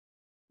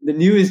The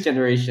newest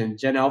generation,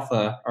 Gen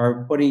Alpha,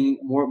 are putting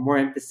more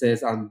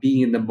emphasis on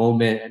being in the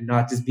moment and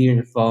not just being on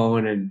your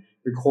phone and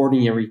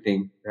recording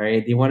everything,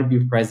 right? They want to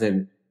be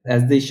present.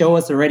 As they show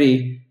us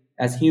already,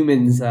 as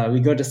humans, we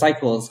go to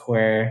cycles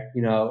where,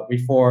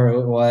 before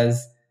it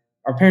was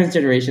our parents'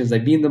 generations,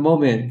 like be in the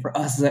moment. For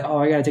us, it's like, oh,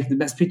 I gotta take the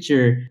best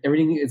picture.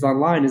 Everything is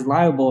online, is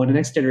liable. And the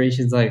next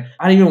generation is like,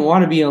 I don't even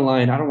want to be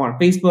online. I don't want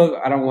Facebook.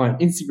 I don't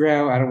want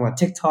Instagram. I don't want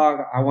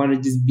TikTok. I want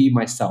to just be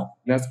myself.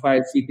 And that's why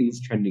I see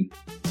things trending.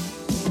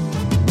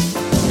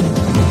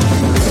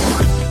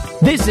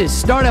 This is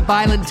Startup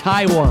Island,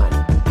 Taiwan.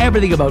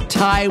 Everything about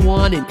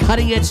Taiwan and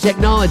cutting-edge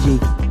technology,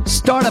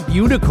 startup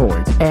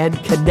unicorns, and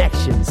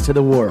connections to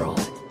the world.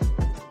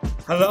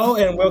 Hello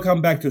and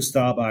welcome back to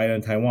Startup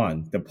Island,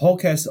 Taiwan, the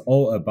podcast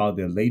all about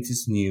the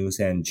latest news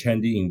and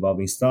trending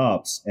involving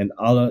startups and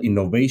other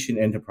innovation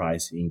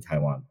enterprise in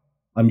Taiwan.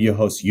 I'm your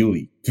host,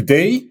 Yuli.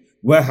 Today,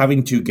 we're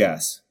having two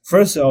guests.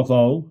 First of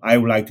all, I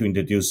would like to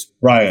introduce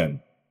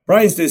Brian.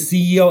 Brian is the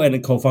CEO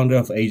and co-founder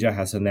of Asia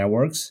Hustle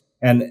Networks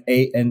and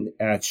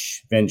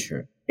ANH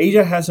Venture.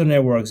 Asia Hustle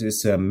Networks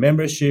is a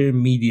membership,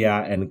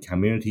 media, and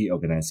community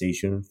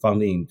organization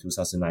founded in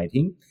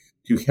 2019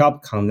 to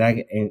help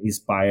connect and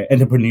inspire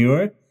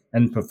entrepreneurs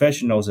and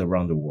professionals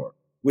around the world.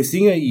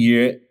 Within a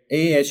year,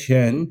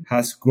 AHN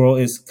has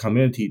grown its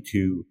community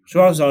to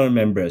 12,000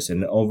 members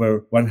in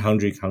over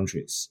 100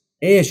 countries.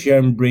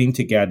 AHN brings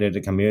together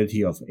the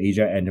community of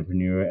Asia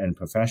entrepreneurs and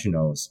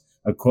professionals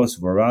across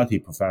a variety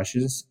of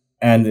professions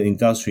and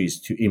industries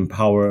to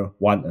empower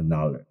one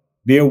another.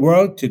 Their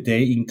work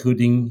today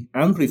including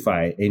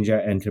amplify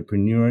Asia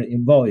entrepreneur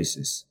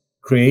voices,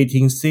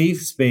 creating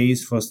safe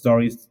space for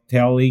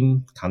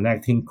storytelling,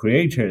 connecting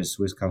creators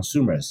with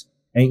consumers,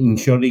 and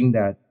ensuring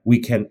that we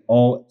can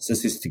all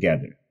succeed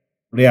together.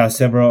 There are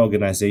several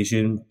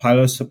organizations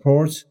pilot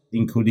support,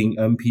 including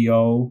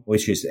NPO,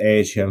 which is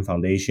AHN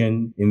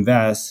Foundation,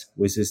 Invest,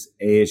 which is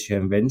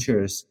AHN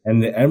Ventures,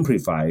 and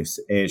Amplifies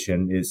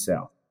AHN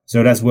itself.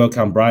 So let's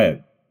welcome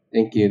Brian.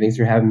 Thank you. Thanks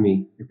for having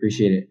me.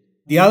 Appreciate it.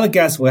 The other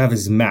guest we have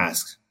is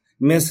Mask.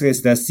 Mask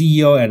is the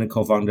CEO and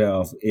co-founder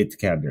of It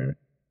Together.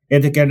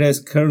 It Together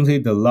is currently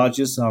the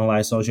largest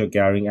online social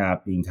gathering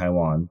app in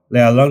Taiwan.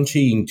 They are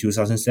launching in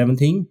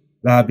 2017.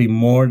 There have been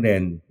more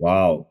than,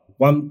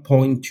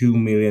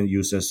 1.2 million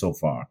users so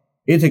far.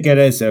 It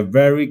Together is a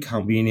very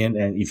convenient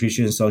and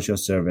efficient social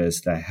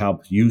service that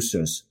helps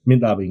users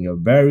meet up in a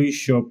very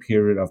short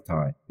period of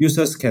time.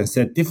 Users can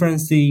set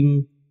different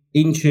themes,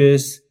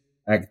 interests,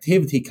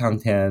 activity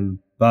content,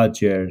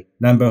 budget,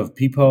 number of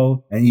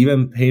people, and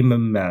even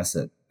payment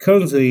method.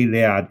 Currently,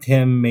 there are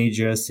 10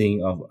 major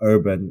themes of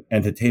urban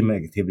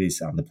entertainment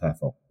activities on the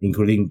platform,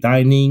 including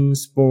dining,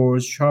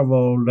 sports,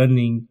 travel,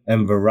 learning,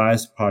 and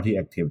various party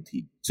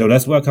activity. So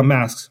let's welcome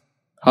Max.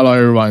 Hello,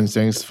 everyone.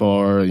 Thanks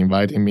for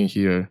inviting me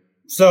here.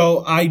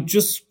 So I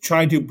just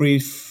tried to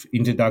brief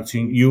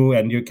introduction you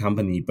and your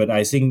company, but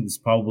I think it's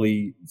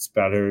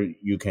better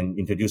you can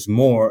introduce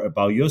more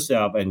about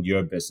yourself and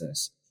your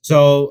business.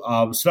 So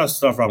let's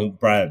start from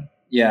Brian.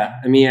 Yeah,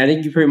 I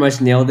think you pretty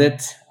much nailed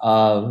it.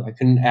 I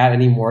couldn't add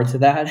any more to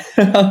that.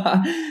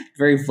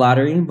 Very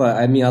flattering, but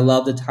I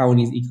love the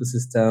Taiwanese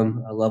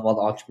ecosystem. I love all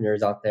the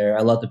entrepreneurs out there.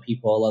 I love the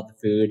people. I love the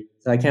food.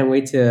 So I can't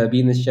wait to be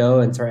in the show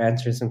and start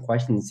answering some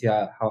questions, see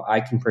how I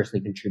can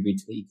personally contribute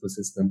to the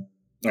ecosystem.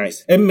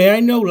 Nice. And may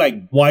I know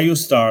why you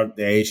start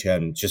the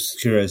Asian?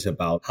 Just curious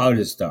about how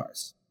it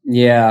starts.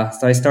 Yeah,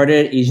 so I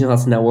started Asian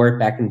Hustle Network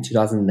back in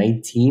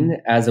 2019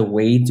 as a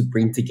way to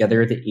bring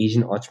together the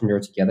Asian entrepreneur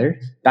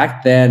together.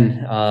 Back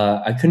then,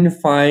 I couldn't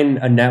find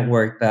a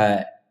network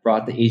that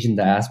brought the Asian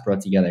diaspora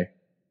together,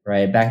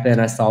 right? Back then,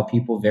 I saw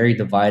people very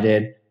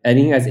divided. I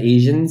think as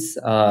Asians,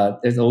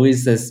 there's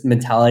always this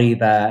mentality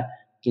that,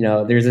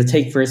 there's a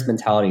take first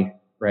mentality,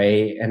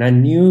 right? And I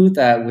knew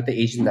that with the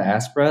Asian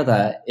diaspora,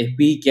 that if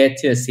we get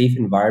to a safe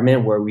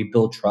environment where we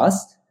build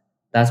trust,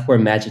 that's where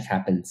magic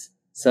happens.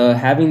 So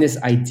having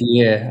this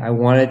idea, I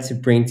wanted to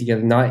bring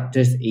together not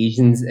just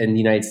Asians in the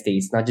United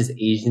States, not just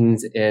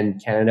Asians in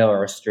Canada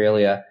or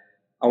Australia.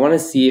 I want to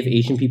see if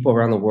Asian people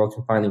around the world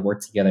can finally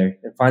work together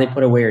and finally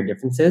put away our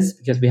differences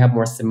because we have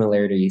more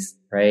similarities,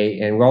 right?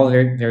 And we're all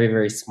very, very,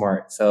 very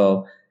smart.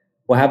 So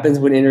what happens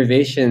when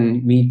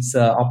innovation meets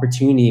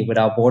opportunity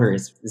without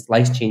borders? It's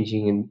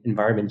life-changing and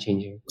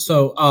environment-changing.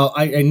 So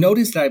I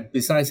noticed that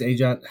besides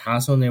Asia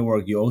Hustle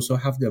Network, you also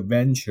have the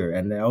venture.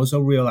 And I also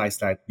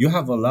realized that you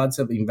have a lot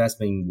of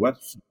investment in web.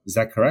 Is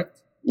that correct?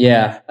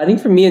 Yeah. I think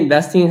for me,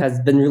 investing has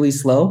been really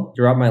slow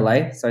throughout my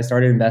life. So I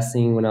started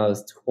investing when I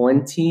was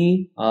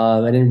 20.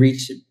 I didn't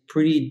reach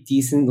pretty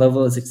decent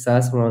level of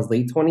success when I was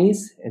late 20s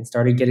and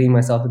started getting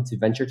myself into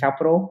venture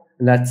capital.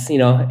 And that's,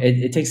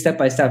 it takes step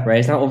by step, right?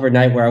 It's not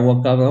overnight where I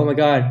woke up and, oh my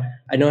God,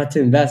 I know how to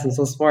invest. I'm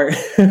so smart.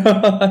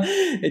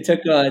 It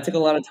took a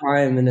lot of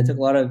time and it took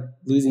a lot of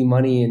losing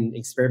money and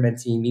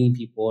experimenting, meeting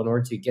people in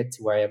order to get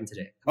to where I am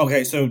today.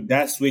 Okay, so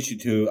that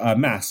switched to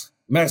Max.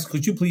 Max,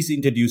 could you please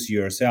introduce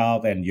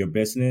yourself and your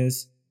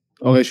business?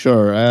 Okay,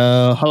 sure.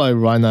 Hello,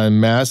 everyone. I'm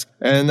Mask,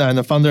 and I'm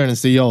the founder and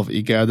CEO of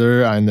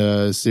eGather. I'm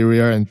a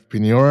serial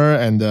entrepreneur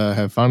and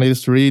have founded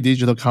 3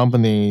 digital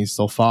companies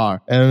so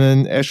far.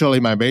 And actually,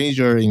 my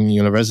major in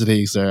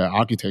university is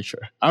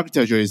architecture.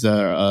 Architecture is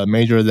a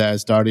major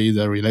that studies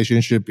the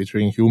relationship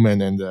between human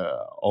and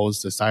all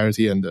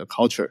society and the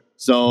culture.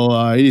 So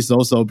it is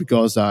also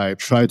because I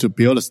try to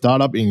build a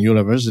startup in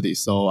university.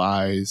 So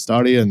I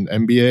studied an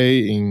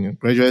MBA in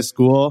graduate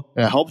school,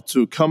 and I hope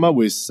to come up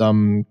with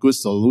some good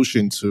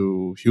solution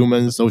to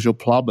human social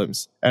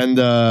problems. And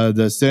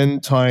the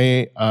same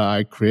time,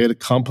 I create a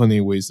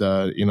company with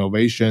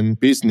innovation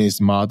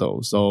business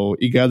model. So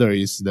eGather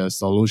is the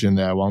solution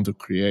that I want to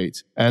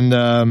create. And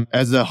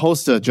as the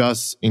host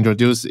just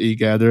introduced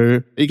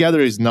eGather,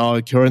 eGather is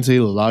now currently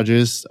the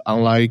largest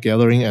online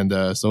gathering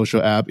and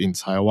social app in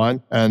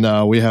Taiwan. And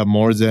we have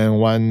more than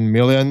 1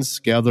 million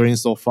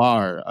gatherings so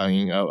far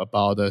in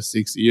about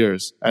 6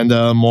 years, and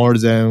more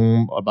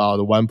than about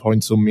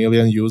 1.2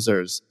 million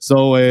users.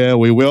 So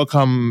we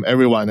welcome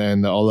everyone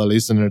and all the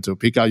listeners to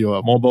pick up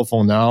your mobile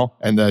phone now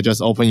and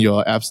just open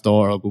your App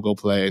Store or Google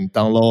Play and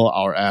download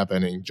our app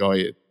and enjoy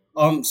it.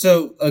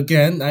 So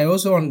again, I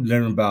also want to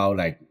learn about,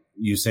 like,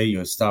 you say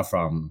you start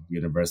from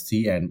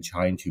university and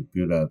trying to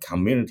build a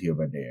community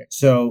over there.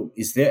 So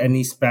is there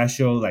any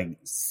special like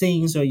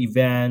things or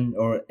event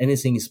or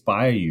anything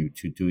inspire you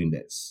to doing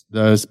this?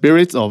 The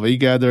spirit of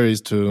eGather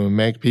is to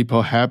make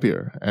people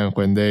happier and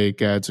when they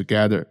get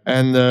together.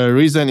 And the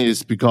reason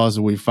is because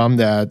we found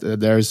that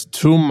there's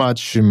too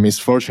much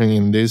misfortune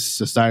in this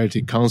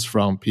society comes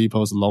from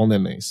people's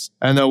loneliness.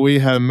 And we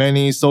have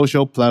many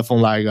social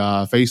platforms like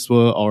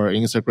Facebook or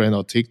Instagram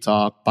or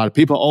TikTok, but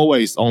people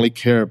always only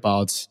care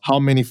about how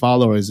many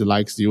followers,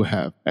 likes you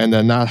have, and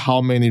not how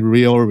many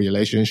real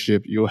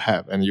relationship you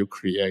have and you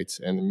create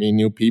and meet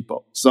new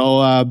people.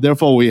 So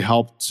therefore, we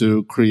help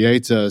to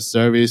create a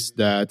service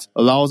that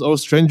allows all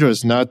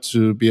strangers not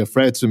to be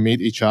afraid to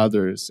meet each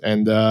other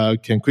and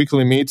can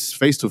quickly meet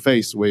face to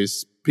face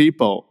with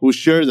people who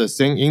share the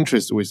same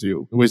interest with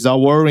you without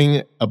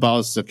worrying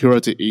about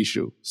security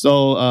issue.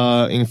 So,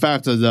 in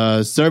fact,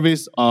 the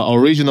service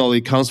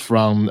originally comes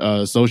from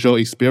a social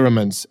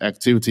experiments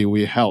activity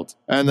we held.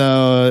 And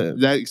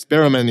that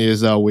experiment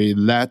is we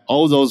let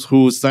all those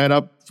who sign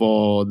up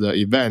for the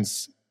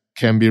events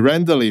can be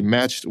randomly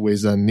matched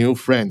with new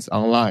friends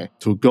online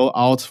to go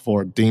out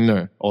for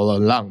dinner or a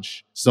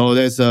lunch. So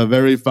that's a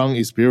very fun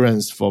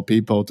experience for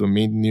people to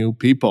meet new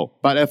people.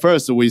 But at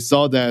first, we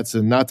saw that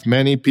not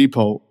many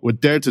people would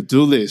dare to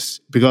do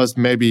this because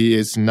maybe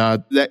it's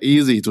not that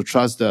easy to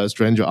trust a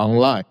stranger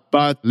online.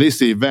 But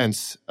these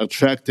events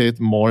attracted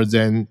more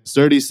than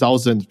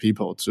 30,000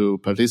 people to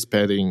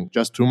participate in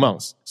just 2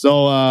 months.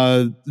 So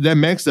that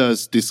makes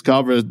us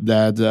discover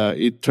that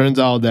it turns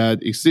out that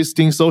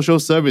existing social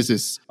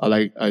services,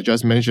 like I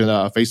just mentioned,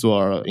 Facebook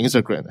or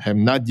Instagram, have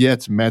not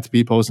yet met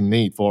people's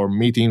need for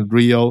meeting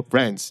real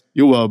friends.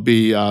 You will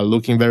be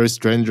looking very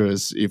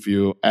strangers if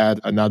you add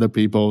another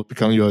people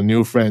become your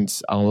new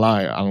friends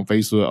online on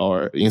Facebook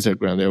or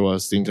Instagram. They will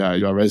think that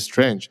you are very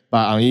strange.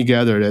 But on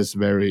eGather, that's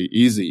very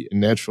easy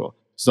and natural.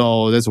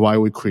 So that's why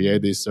we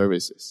create these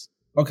services.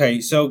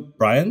 Okay, so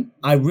Brian,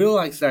 I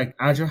realized that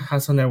Agile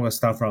Hustle Network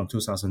started from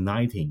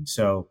 2019.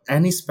 So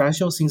any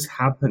special things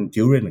happened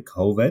during the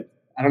COVID?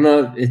 I don't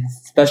know if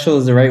special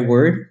is the right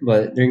word,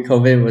 but during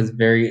COVID it was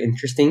very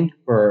interesting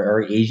for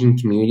our Asian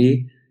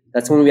community.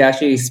 That's when we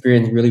actually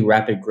experienced really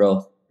rapid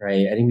growth,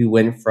 right? I think we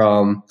went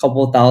from a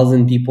couple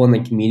thousand people in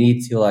the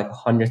community to like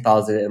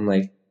 100,000 in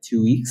like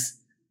 2 weeks.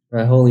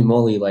 Right? Holy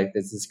moly, like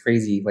this is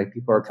crazy. Like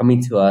people are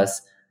coming to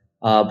us.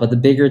 But the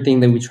bigger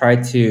thing that we try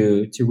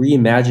to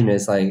reimagine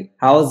is like,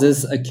 how is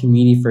this a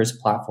community first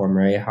platform,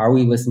 right? How are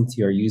we listening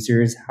to our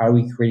users? How are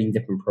we creating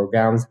different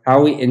programs? How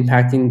are we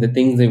impacting the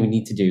things that we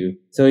need to do?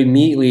 So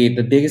immediately,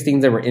 the biggest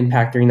things that were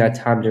impacted during that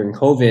time during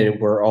COVID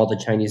were all the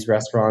Chinese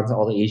restaurants,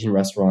 all the Asian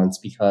restaurants,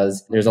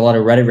 because there's a lot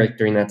of rhetoric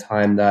during that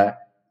time that,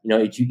 you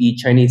know, if you eat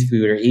Chinese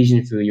food or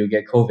Asian food, you'll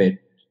get COVID.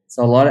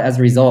 So as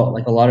a result,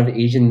 like a lot of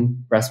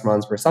Asian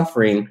restaurants were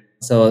suffering.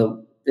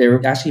 So they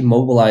were actually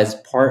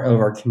mobilized part of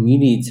our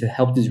community to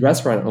help these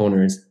restaurant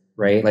owners,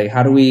 right? Like,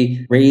 how do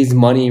we raise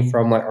money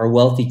from like our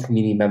wealthy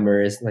community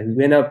members? Like,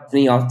 we end up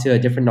sending off to a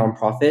different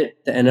nonprofit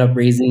to end up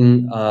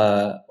raising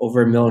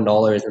over $1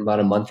 million in about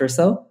a month or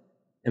so.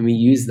 And we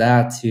use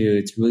that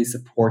to really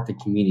support the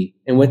community.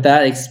 And with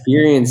that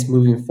experience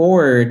moving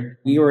forward,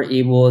 we were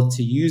able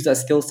to use that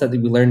skill set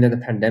that we learned in the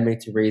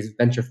pandemic to raise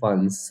venture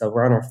funds. So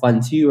we're on our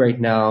fund 2 right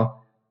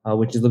now,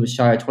 which is a little bit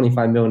shy of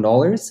 $25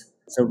 million.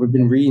 So we've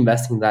been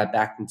reinvesting that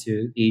back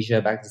into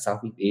Asia, back to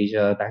Southeast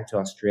Asia, back to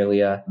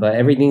Australia. But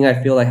everything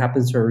I feel like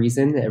happens for a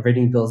reason.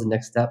 Everything builds the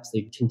next steps.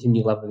 They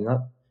continue leveling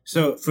up.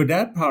 So for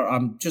that part,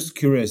 I'm just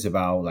curious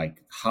about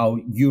like how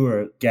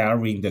you're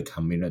gathering the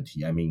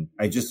community. I mean,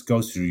 I just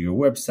go through your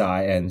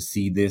website and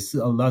see there's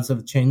a lot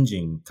of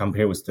changing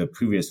compared with the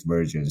previous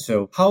version.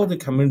 So how the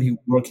community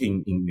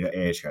working in the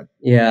area?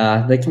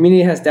 Yeah, the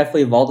community has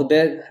definitely evolved a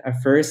bit. At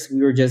first,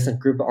 we were just a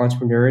group of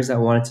entrepreneurs that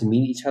wanted to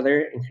meet each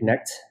other and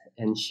connect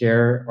and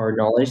share our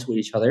knowledge with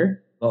each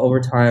other. But over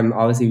time,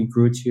 obviously, we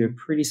grew to a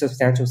pretty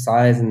substantial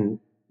size. And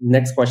the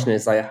next question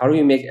is like, how do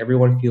we make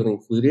everyone feel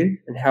included?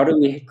 And how do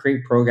we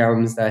create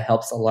programs that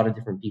helps a lot of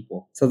different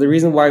people? So the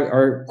reason why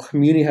our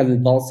community has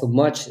evolved so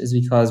much is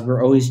because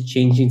we're always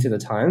changing to the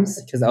times.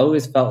 Because I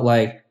always felt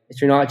like if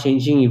you're not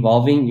changing,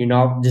 evolving, you're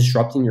not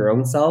disrupting your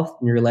own self,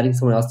 and you're letting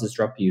someone else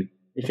disrupt you.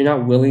 If you're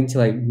not willing to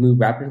like move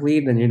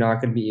rapidly, then you're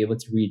not going to be able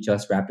to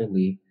readjust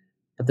rapidly.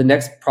 But the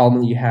next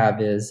problem you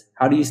have is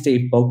how do you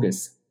stay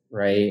focused,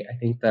 right? I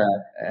think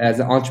that as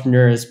an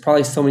entrepreneur, there's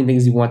probably so many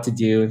things you want to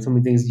do and so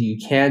many things you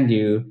can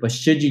do, but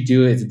should you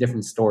do it is a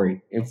different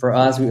story. And for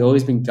us, we've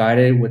always been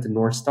guided with the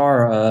North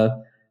Star of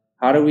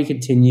how do we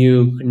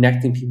continue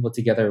connecting people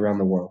together around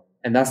the world?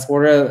 And that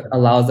sort of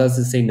allows us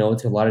to say no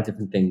to a lot of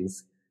different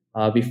things.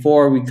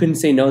 Before, we couldn't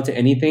say no to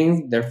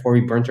anything. Therefore,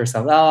 we burnt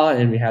ourselves out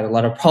and we had a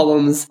lot of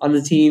problems on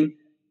the team.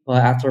 But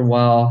after a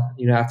while,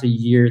 after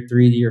year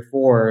 3 to year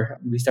 4,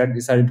 we decided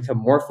to become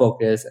more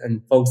focused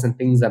and focus on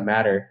things that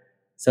matter.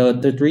 So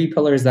the 3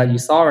 pillars that you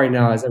saw right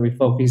now is that we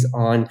focus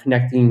on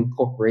connecting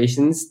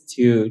corporations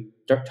to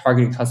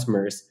targeted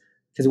customers.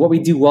 Because what we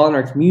do well in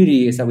our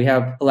community is that we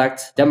have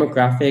collect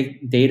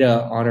demographic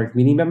data on our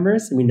community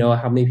members. And we know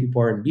how many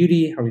people are in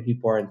beauty, how many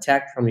people are in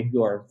tech, how many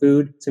people are in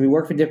food. So we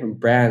work with different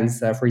brands.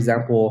 For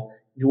example,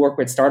 if you work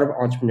with startup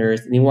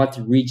entrepreneurs and you want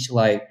to reach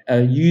like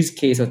a use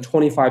case of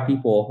 25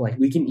 people, like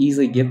we can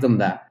easily give them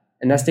that.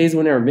 And that stays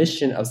within our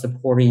mission of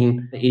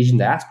supporting the Asian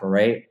diaspora,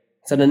 right?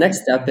 So the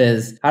next step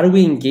is how do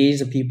we engage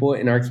the people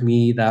in our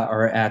community that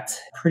are at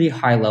pretty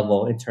high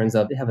level in terms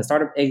of they have a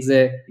startup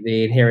exit,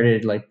 they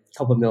inherited like a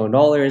couple $1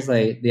 million,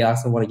 like they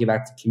also want to give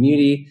back to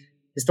community.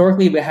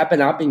 Historically, we have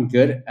not been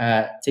good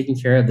at taking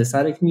care of this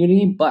side of the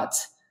community, but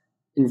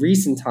in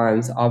recent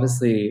times,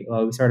 obviously,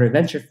 we started a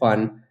venture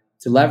fund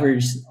to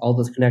leverage all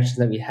those connections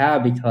that we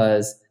have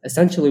because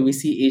essentially we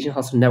see Asian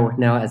Hustle Network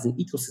now as an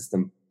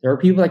ecosystem. There are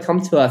people that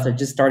come to us that are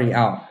just starting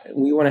out.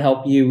 We want to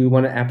help you. We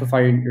want to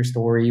amplify your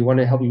story. We want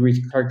to help you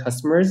reach target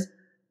customers.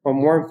 But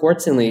more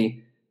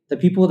importantly, the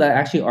people that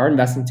actually are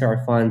investing to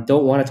our fund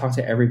don't want to talk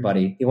to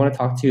everybody. They want to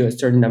talk to a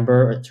certain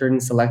number, a certain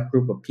select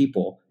group of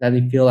people that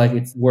they feel like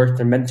it's worth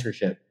their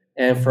mentorship.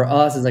 And for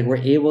us, it's like we're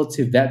able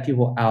to vet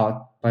people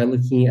out by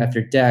looking at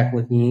their deck,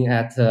 looking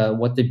at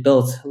what they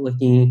built,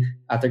 looking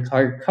at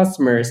their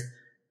customers.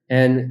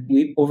 And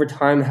we, over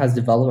time, has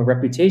developed a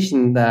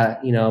reputation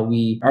that,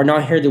 we are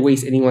not here to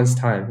waste anyone's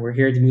time. We're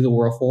here to move the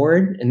world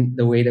forward in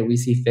the way that we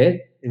see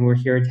fit. And we're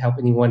here to help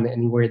anyone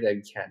anywhere that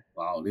we can.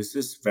 Wow, this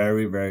is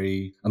very,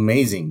 very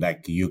amazing.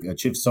 Like you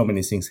achieve so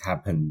many things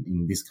happen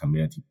in this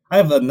community. I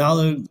have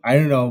another, I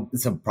don't know if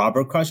it's a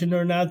proper question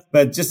or not,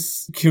 but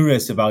just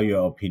curious about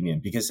your opinion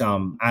because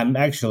I'm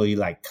actually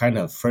like kind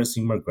of first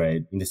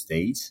immigrant in the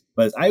States.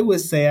 But I would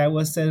say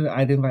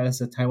identify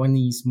as a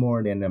Taiwanese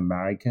more than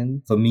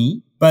American for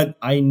me. But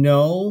I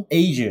know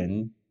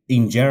Asian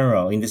in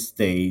general in the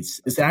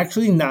States, it's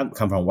actually not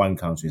come from one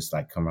country. It's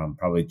like come from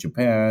probably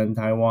Japan,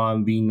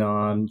 Taiwan,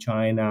 Vietnam,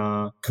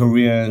 China,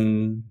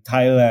 Korean,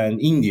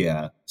 Thailand,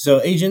 India.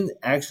 So Asian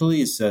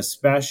actually is a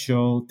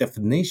special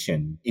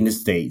definition in the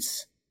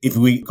States. If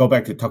we go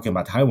back to talking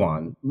about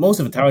Taiwan, most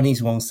of the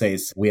Taiwanese won't say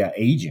we are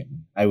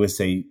Asian. I would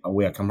say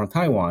we are come from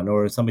Taiwan,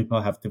 or some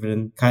people have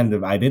different kind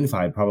of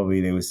identify.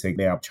 Probably they would say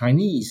they are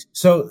Chinese.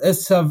 So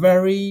it's a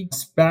very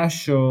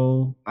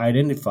special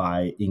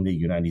identify in the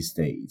United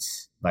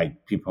States.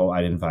 Like people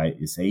identify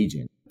as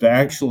Asian. But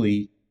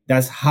actually,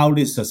 that's how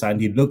this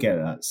society look at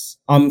us.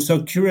 I'm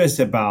so curious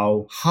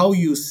about how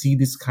you see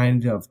this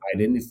kind of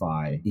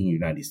identify in the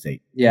United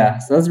States. Yeah,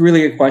 so that's a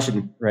really good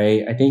question,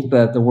 right? I think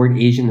that the word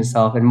Asian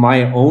itself, in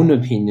my own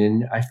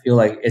opinion, I feel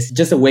like it's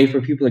just a way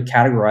for people to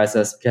categorize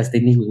us because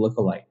they think we look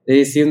alike. They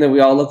assume that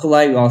we all look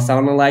alike, we all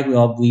sound alike, we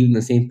all believe in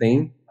the same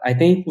thing. I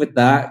think with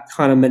that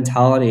kind of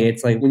mentality,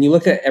 it's like when you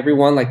look at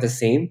everyone like the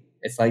same,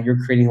 it's like you're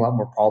creating a lot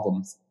more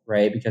problems.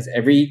 Right? Because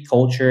every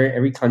culture,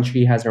 every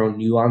country has their own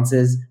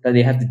nuances that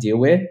they have to deal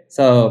with.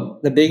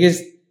 So the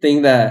biggest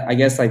thing that I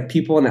guess like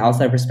people in the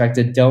outside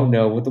perspective don't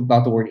know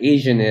about the word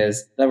Asian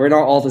is that we're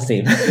not all the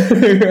same,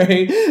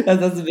 right?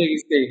 That's the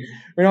biggest thing.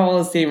 We're not all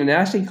the same. And it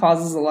actually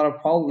causes a lot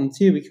of problem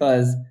too,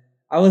 because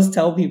I always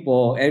tell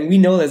people, and we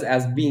know this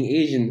as being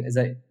Asian, is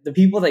that the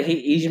people that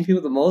hate Asian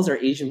people the most are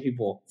Asian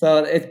people.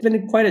 So it's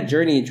been quite a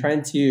journey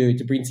trying to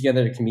bring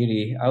together the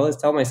community. I always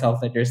tell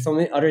myself that there's so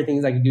many other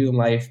things I can do in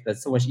life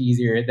that's so much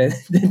easier than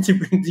to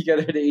bring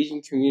together the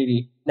Asian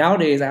community.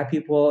 Nowadays, I have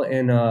people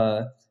in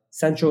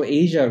Central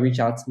Asia reach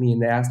out to me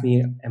and they ask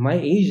me, am I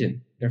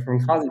Asian? They're from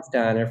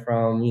Kazakhstan, they're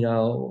from,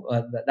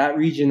 that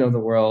region of the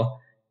world.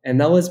 And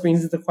that always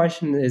brings the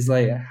question is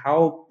like,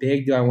 how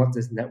big do I want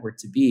this network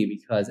to be?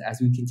 Because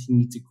as we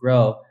continue to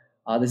grow,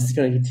 this is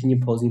going to continue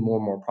posing more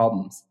and more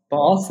problems. But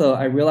also,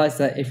 I realized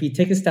that if we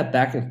take a step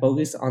back and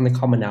focus on the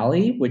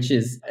commonality, which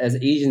is as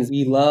Asians,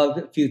 we love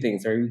a few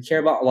things, right? We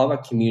care a lot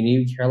about community,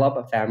 we care a lot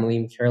about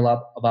family, we care a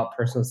lot about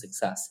personal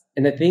success.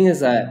 And the thing is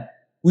that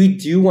we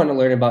do want to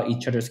learn about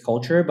each other's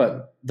culture,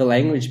 but the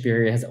language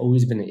barrier has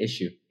always been an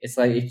issue. It's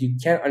like if you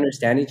can't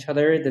understand each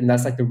other, then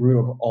that's like the root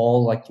of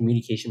all like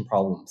communication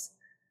problems.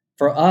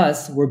 For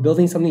us, we're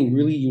building something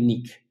really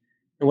unique.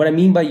 And what I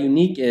mean by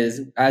unique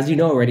is, as you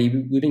know already,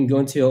 we've been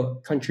going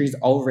to countries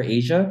all over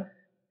Asia,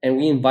 and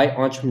we invite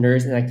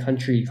entrepreneurs in that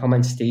country to come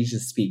on stage to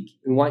speak.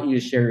 We want you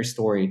to share your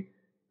story.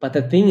 But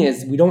the thing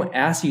is, we don't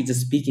ask you to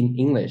speak in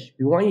English.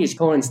 We want you to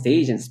go on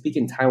stage and speak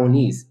in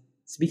Taiwanese,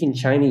 speak in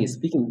Chinese,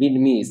 speak in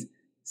Vietnamese,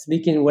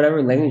 speak in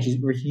whatever language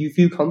you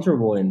feel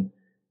comfortable in.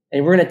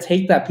 And we're going to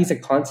take that piece of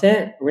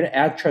content, we're going to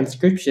add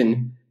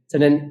transcription, so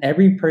then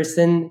every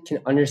person can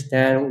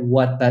understand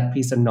what that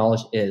piece of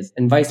knowledge is,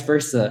 and vice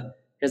versa.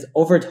 Because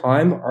over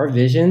time, our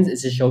vision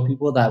is to show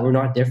people that we're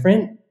not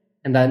different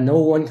and that no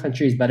one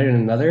country is better than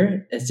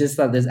another. It's just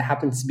that there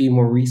happens to be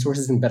more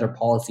resources and better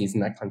policies in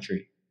that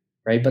country,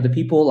 right? But the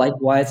people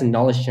likewise and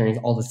knowledge sharing is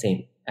all the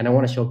same. And I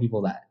want to show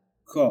people that.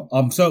 Cool.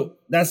 So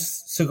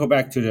let's circle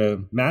back to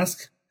the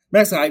mask.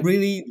 Max, I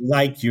really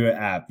like your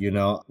app.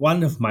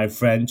 One of my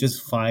friends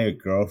just find a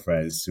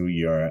girlfriend through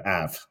your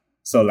app.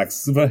 So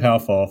super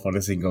helpful for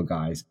the single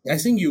guys. I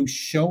think you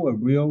show a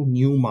real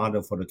new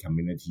model for the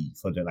community,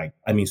 for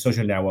the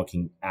social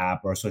networking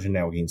app or social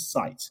networking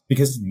site,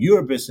 because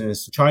your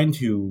business trying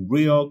to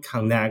real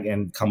connect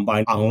and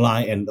combine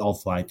online and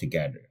offline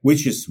together,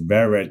 which is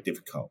very, very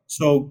difficult.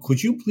 So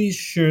could you please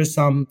share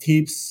some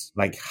tips,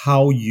 like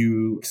how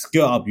you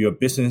scale up your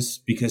business?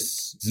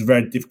 Because it's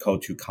very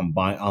difficult to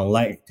combine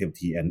online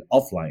activity and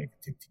offline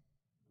activity.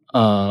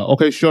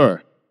 Okay,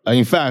 sure.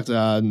 In fact,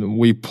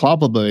 we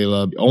probably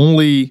the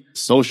only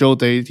social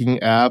dating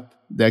app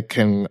that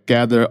can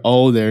gather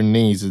all their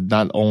needs,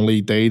 not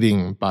only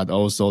dating, but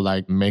also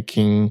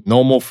making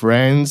normal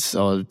friends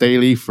or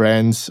daily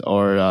friends,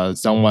 or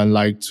someone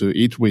like to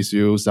eat with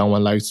you,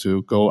 someone like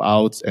to go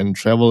out and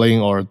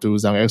traveling or do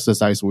some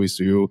exercise with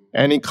you.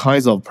 Any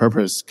kinds of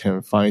purpose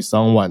can find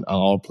someone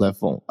on our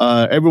platform.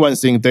 Everyone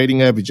think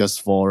dating app is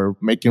just for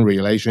making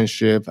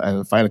relationship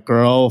and find a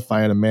girl,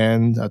 find a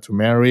man to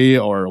marry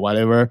or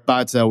whatever.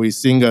 But we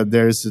think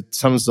there's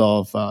tons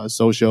of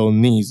social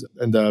needs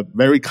and the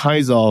very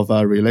kinds of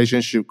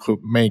relationship could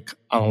make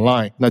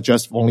online, not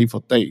just only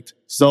for date.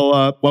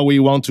 So what we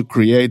want to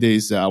create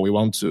is we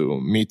want to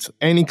meet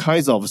any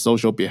kinds of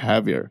social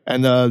behavior.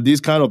 And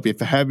this kind of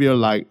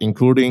behavior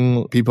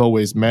including people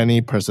with many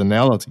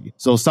personality.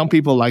 So some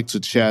people like to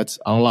chat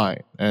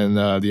online and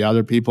the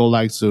other people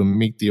like to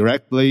meet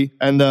directly.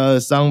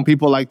 And some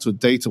people like to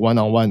date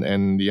one-on-one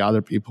and the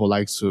other people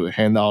like to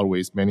hang out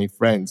with many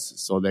friends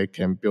so they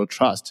can build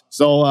trust.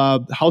 So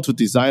how to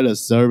design a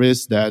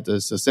service that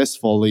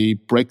successfully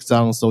breaks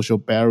down social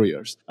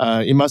barriers?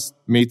 It must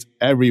meet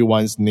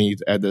everyone's need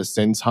at the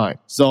same time.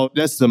 So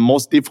that's the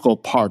most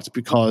difficult part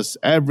because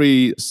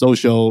every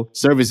social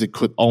service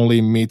could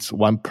only meet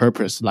one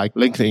purpose, like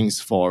LinkedIn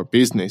is for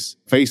business,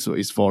 Facebook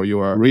is for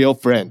your real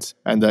friends,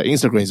 and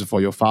Instagram is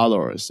for your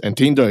followers, and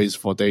Tinder is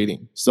for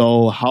dating.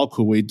 So how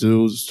could we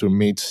do to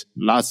meet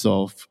lots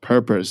of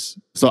purpose?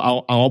 So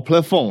on our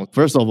platform,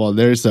 first of all,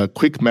 there's a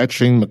quick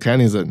matching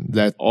mechanism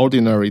that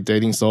ordinary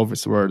dating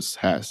software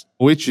has,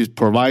 which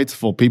provides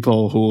for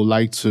people who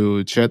like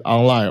to chat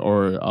online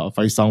or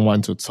find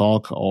someone to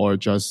talk or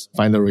just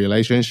find a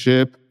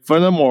relationship.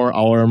 Furthermore,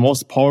 our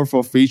most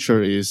powerful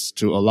feature is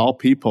to allow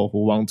people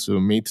who want to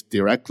meet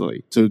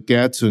directly to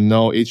get to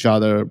know each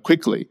other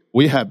quickly.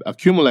 We have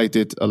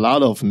accumulated a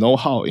lot of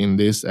know-how in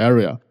this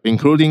area,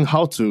 including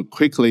how to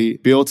quickly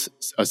build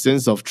a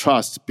sense of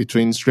trust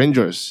between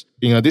strangers.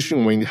 In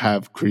addition, we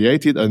have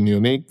created a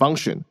unique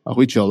function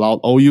which allows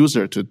all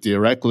users to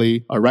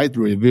directly write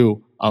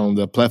review on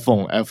the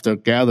platform after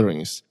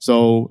gatherings.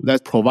 So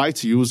that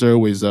provides user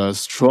with a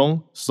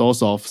strong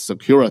source of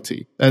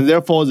security. And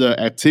therefore, the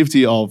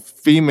activity of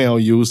female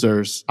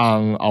users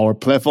on our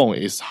platform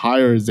is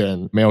higher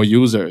than male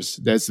users.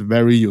 That's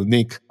very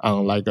unique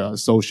on a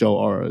social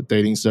or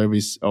dating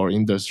service or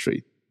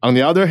industry. On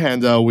the other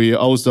hand, we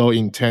also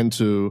intend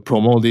to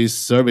promote this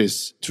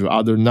service to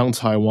other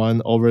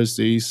non-Taiwan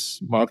overseas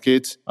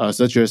markets,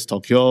 such as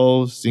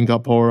Tokyo,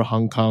 Singapore,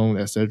 Hong Kong,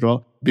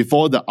 etc.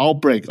 Before the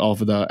outbreak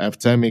of the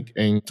epidemic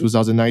in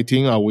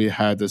 2019, we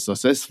had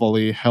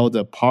successfully held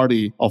a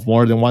party of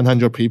more than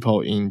 100 people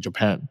in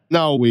Japan.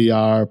 Now we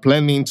are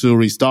planning to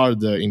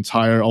restart the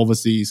entire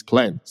overseas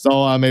plan.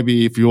 So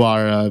maybe if you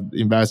are an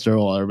investor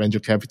or a venture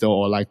capital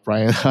or like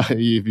Brian,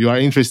 if you are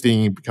interested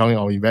in becoming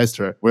an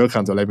investor,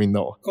 welcome to let me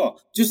know. Cool.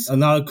 Just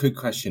another quick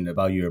question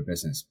about your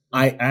business.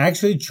 I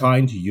actually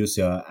trying to use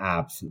your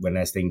app when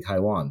I stay in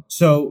Taiwan.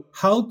 So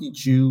how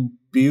did you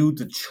build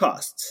the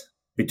trust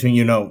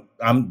between,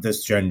 I'm the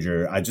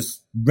stranger, I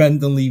just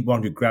randomly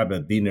want to grab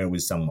a dinner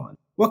with someone?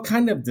 What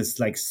kind of this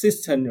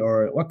system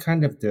or what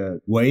kind of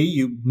the way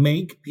you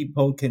make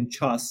people can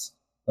trust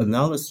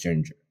another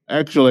stranger?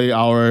 Actually,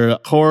 our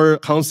core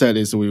concept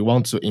is we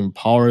want to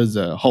empower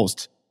the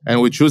host.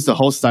 And we choose the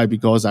host site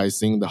because I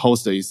think the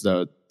host is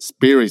the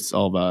spirits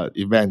of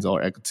event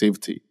or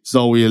activity.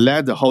 So we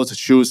let the host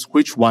choose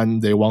which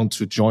one they want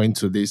to join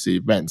to these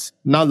events.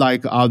 Not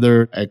like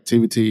other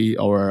activity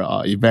or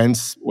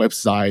events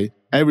website.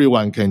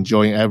 Everyone can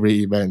join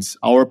every event.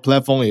 Our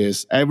platform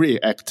is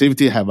every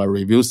activity have a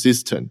review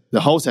system.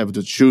 The host have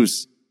to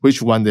choose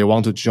which one they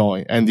want to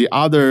join. And the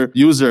other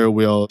user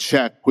will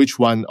check which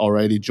one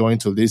already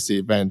joined to this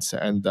event.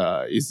 And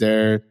is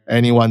there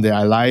anyone that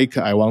I like?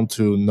 I want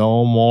to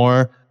know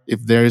more.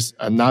 If there's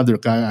another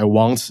guy I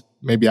want,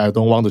 maybe I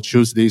don't want to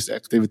choose this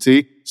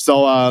activity.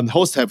 So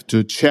hosts have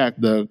to check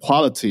the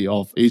quality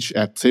of each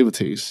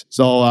activities.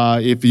 So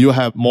if you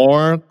have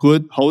more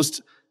good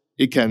hosts,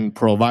 it can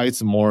provide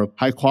more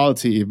high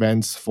quality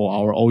events for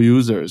our all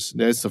users.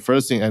 That's the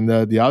first thing. And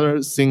the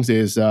other thing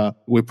is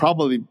we're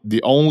probably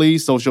the only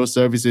social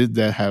services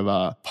that have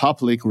a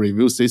public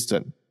review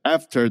system.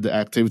 After the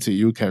activity,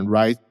 you can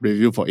write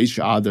review for each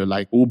other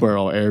like Uber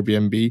or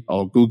Airbnb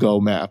or Google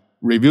Map.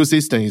 Review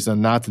system is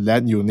not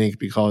that unique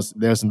because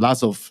there's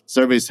lots of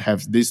service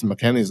have this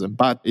mechanism.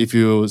 But if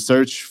you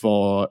search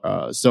for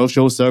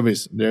social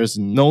service, there's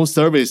no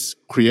service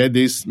create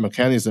this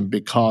mechanism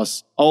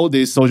because all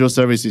these social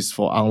services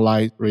for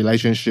online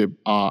relationship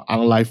are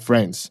online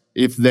friends.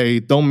 If they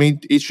don't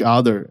meet each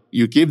other,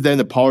 you give them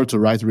the power to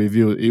write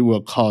review, it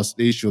will cause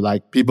issue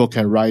like people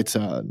can write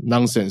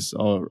nonsense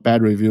or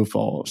bad review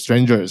for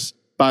strangers.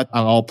 But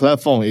on our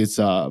platform, it's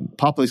a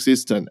public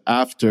system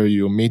after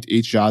you meet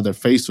each other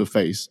face to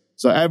face.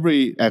 So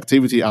every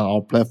activity on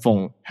our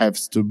platform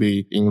has to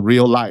be in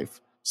real life.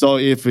 So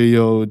if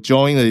you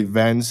join the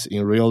events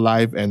in real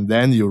life and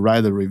then you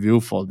write a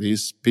review for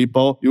these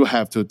people, you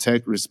have to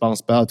take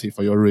responsibility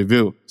for your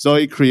review. So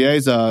it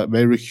creates a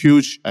very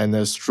huge and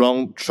a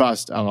strong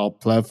trust on our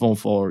platform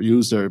for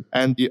user.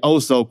 And it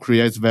also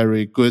creates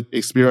very good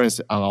experience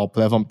on our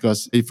platform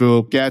because if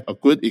you get a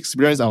good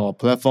experience on our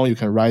platform, you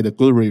can write a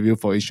good review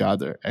for each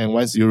other. And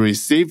once you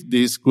receive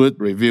these good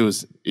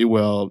reviews, it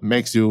will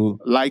make you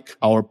like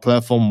our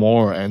platform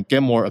more and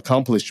get more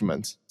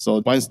accomplishments.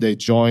 So once they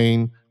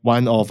join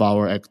one of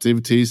our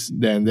activities,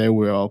 then they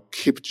will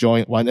keep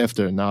joining one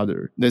after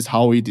another. That's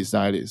how we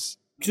decide this.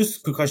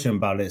 Just a quick question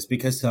about this,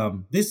 because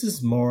this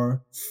is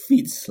more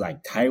fits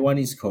like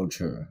Taiwanese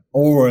culture,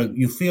 or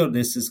you feel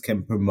this is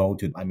can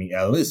promote it,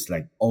 at least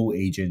like all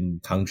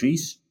Asian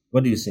countries?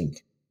 What do you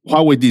think?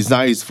 What we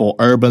design is for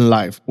urban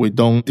life. We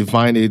don't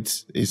define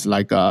it as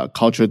like a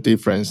cultural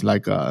difference,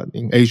 like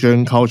in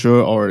Asian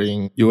culture or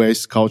in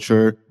US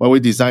culture. What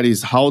we design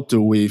is how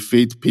do we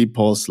fit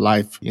people's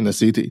life in the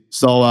city.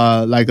 So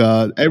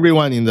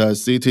everyone in the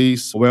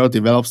cities,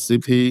 well-developed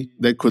city,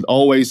 they could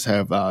always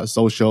have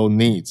social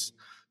needs.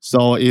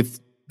 So if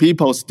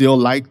people still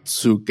like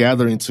to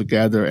gathering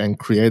together and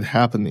create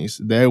happiness,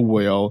 they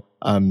will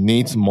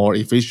need more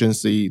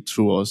efficiency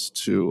tools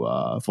to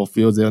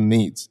fulfill their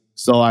needs.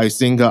 So I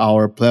think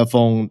our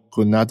platform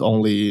could not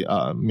only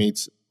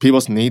meet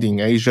people's need in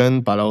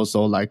Asian, but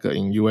also like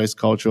in US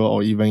culture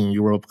or even in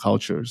Europe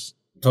cultures.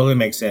 Totally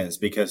makes sense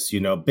because,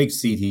 big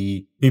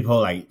city,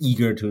 people like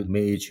eager to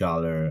meet each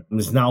other. And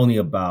it's not only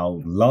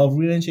about love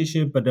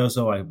relationship, but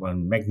also like want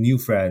to make new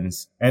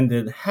friends. And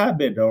the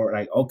habit or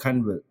like all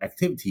kind of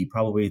activity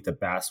probably the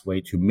best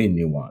way to meet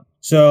new one.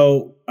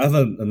 So I have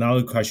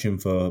another question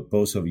for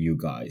both of you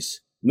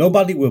guys.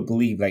 Nobody will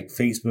believe like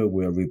Facebook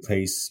will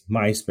replace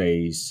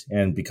MySpace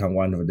and become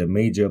one of the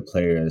major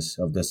players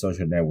of the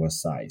social network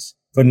sites.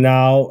 For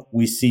now,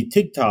 we see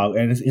TikTok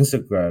and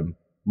Instagram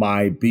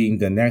might being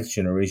the next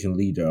generation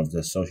leader of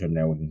the social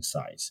networking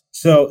sites.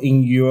 So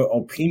in your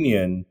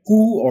opinion,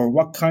 who or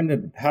what kind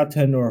of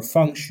pattern or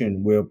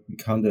function will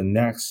become the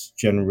next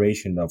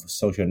generation of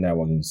social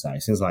networking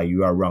sites, since like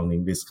you are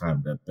running this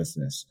kind of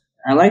business?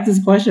 I like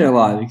this question a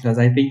lot because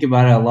I think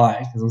about it a lot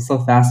because I'm so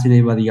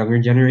fascinated by the younger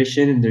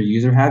generation and their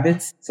user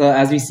habits. So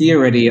as we see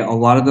already, a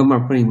lot of them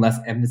are putting less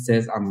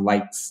emphasis on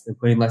likes. They're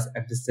putting less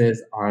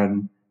emphasis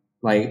on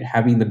like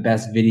having the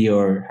best video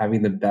or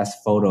having the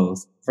best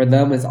photos. For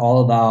them, it's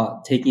all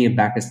about taking it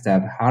back a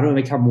step. How do I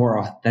become more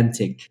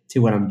authentic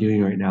to what I'm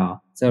doing right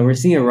now? So we're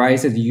seeing a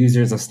rise of the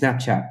users of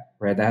Snapchat,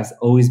 right? That has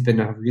always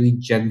been a really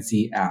Gen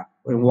Z app.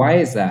 And why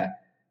is that?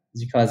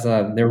 It's because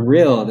they're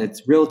real.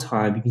 It's real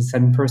time. You can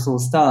send personal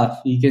stuff.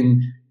 You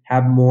can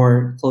have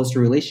more closer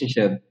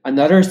relationship.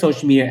 Another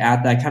social media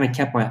app that I kind of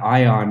kept my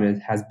eye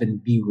on has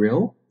been Be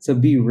Real. So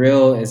Be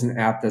Real is an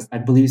app that I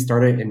believe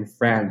started in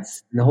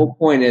France. And the whole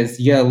point is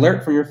you get an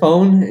alert from your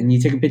phone and you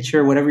take a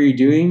picture of whatever you're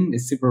doing.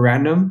 It's super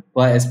random,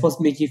 but it's supposed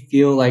to make you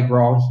feel like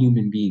we're all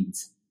human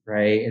beings.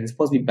 Right? And it's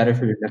supposed to be better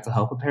for your mental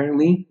health,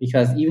 apparently,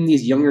 because even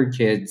these younger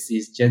kids,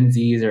 these Gen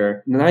Zs,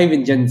 or not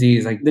even Gen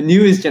Zs, like the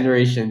newest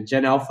generation,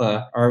 Gen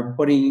Alpha, are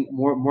putting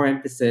more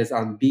emphasis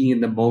on being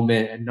in the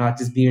moment and not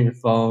just being on your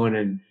phone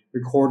and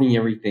recording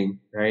everything,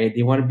 right?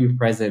 They want to be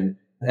present.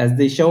 As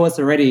they show us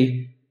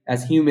already,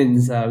 as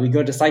humans, we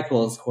go to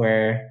cycles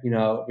where,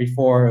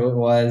 before it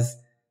was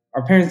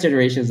our parents'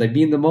 generation is like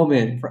be in the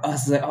moment. For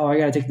us, it's like, oh, I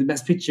gotta take the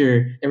best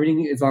picture.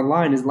 Everything is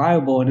online, is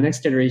liable. And the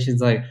next generation is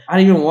like, I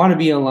don't even want to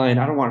be online.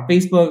 I don't want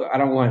Facebook. I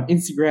don't want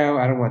Instagram.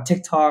 I don't want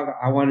TikTok.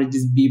 I want to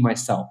just be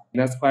myself.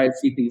 And that's why I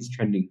see things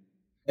trending.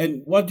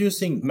 And what do you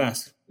think,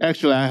 Max?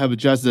 Actually, I have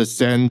just the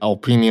same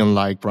opinion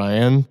like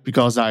Brian,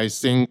 because I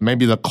think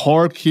maybe the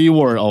core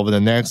keyword of the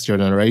next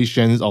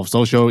generation of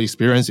social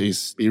experience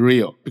is be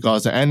real.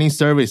 Because any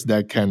service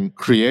that can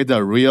create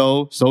a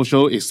real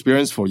social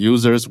experience for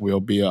users will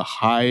be a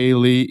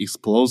highly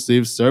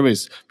explosive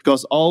service.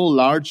 Because all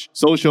large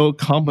social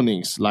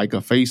companies like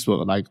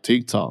Facebook, like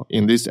TikTok,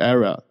 in this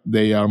era,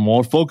 they are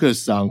more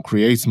focused on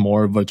create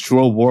more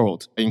virtual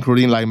world,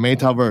 including like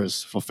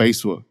metaverse for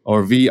Facebook,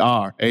 or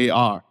VR,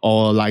 AR,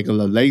 or like the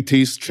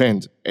latest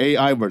trend,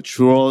 AI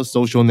virtual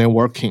social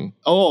networking.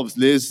 All of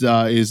this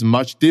is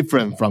much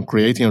different from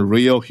creating a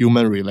real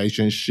human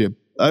relationship.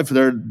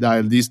 After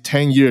these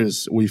 10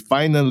 years, we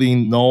finally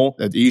know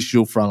that the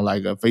issue from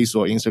like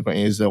Facebook,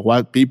 Instagram is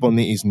what people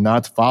need is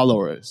not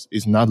followers,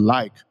 it's not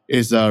like.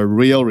 It's a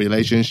real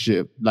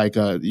relationship. Like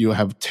you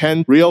have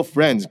 10 real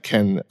friends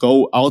can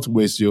go out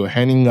with you,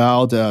 hanging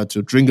out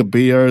to drink a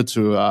beer,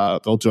 to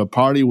go to a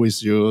party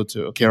with you,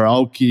 to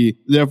karaoke.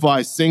 Therefore,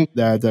 I think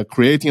that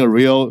creating a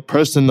real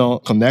personal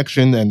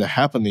connection and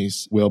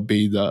happiness will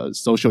be the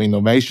social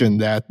innovation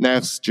that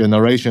next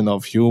generation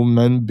of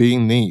human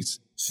being needs.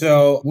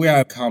 So we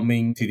are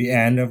coming to the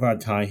end of our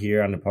time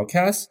here on the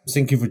podcast.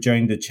 Thank you for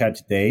joining the chat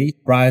today.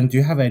 Brian, do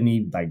you have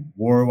any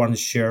word want to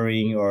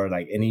sharing or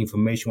any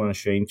information want to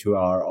sharing to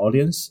our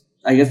audience?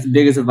 I guess the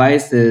biggest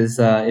advice is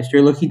if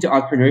you're looking to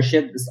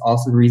entrepreneurship, this is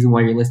also the reason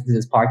why you're listening to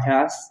this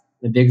podcast.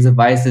 The biggest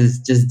advice is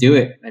just do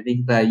it. I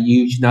think that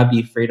you should not be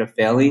afraid of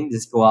failing.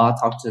 Just go out,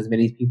 talk to as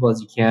many people as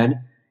you can.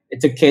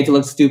 It's okay to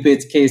look stupid.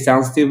 It's okay to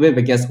sound stupid,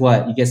 but guess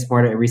what? You get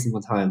smarter every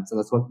single time. So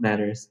that's what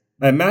matters.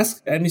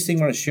 Mask, anything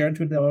you want to share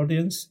to the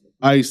audience?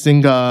 I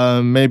think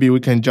maybe we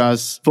can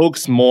just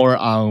focus more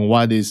on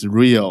what is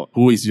real,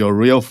 who is your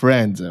real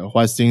friend,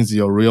 what things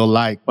you real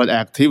like, what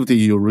activity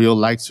you real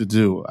like to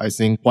do. I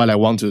think what I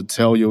want to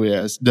tell you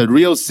is the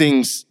real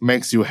things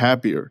makes you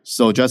happier.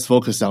 So just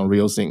focus on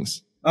real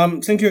things.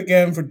 Thank you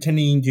again for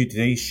tuning into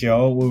today's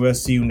show. We will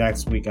see you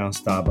next week on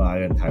Startup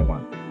Island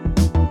Taiwan.